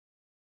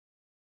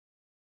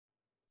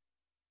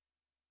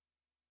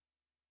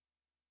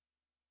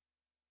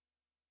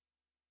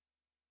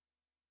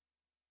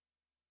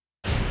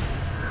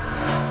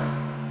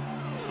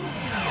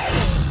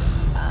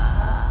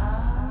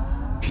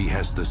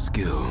has the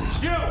skills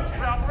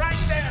Stop right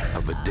there!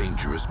 of a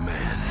dangerous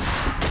man.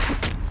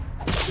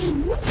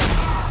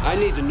 I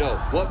need to know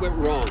what went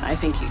wrong. I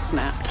think he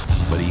snapped.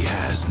 But he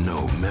has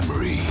no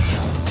memory.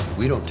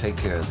 We don't take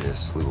care of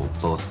this, we will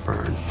both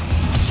burn.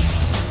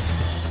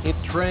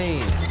 It's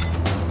trained,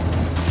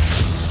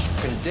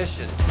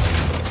 conditioned,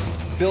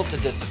 built to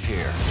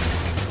disappear.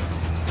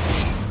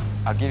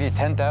 I'll give you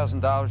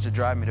 $10,000 to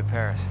drive me to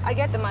Paris. I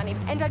get the money,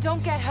 and I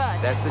don't get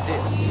hurt. That's the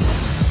deal.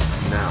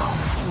 Now,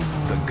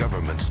 the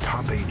government's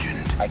top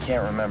agent I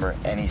can't remember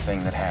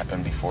anything that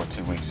happened before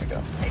 2 weeks ago.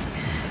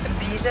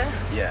 Visa?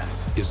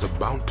 Yes. is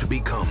about to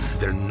become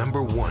their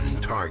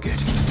 #1 target.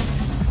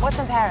 What's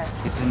in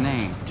Paris? It's a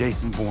name,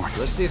 Jason Bourne.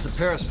 Let's see if the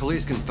Paris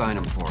police can find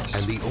him for us.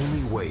 And the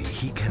only way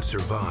he can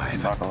survive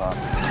Talk a lot.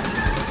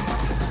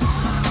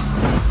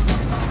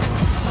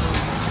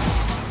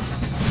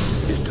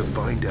 is to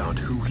find out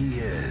who he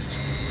is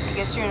I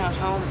guess you're not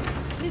home.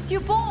 Monsieur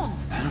Bourne!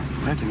 I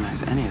don't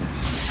recognize any of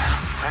this. I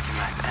don't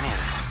recognize any of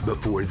this.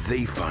 before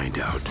they find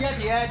out Get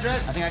the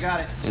address? I think I got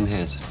it. In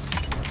his.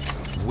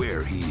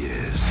 where he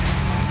is.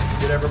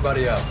 Get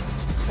everybody up.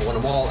 I want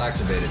them all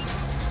activated.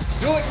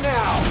 Do it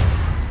now!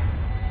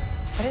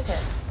 What is it?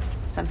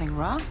 Something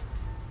wrong?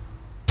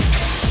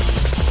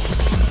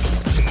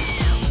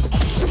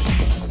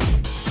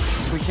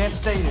 We can't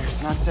stay here.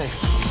 It's not safe.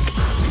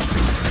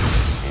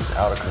 He's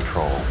out of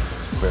control.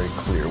 It's very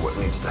clear what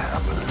needs to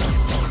happen.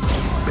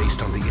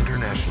 Based on the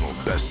international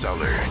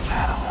bestseller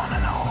I don't want to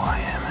know who I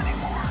am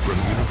anymore. from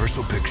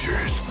Universal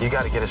Pictures, You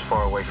got to get as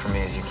far away from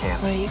me as you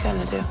can. What are you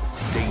gonna do?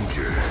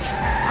 Danger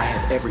I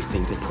have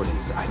everything they put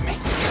inside me.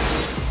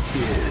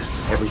 is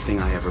Everything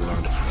I ever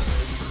learned.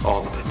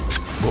 All of it.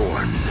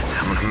 born.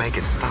 I'm going to make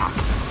it stop.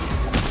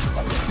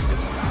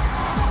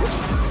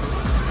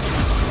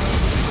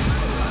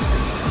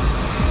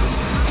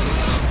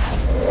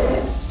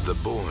 The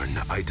Bourne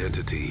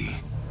Identity.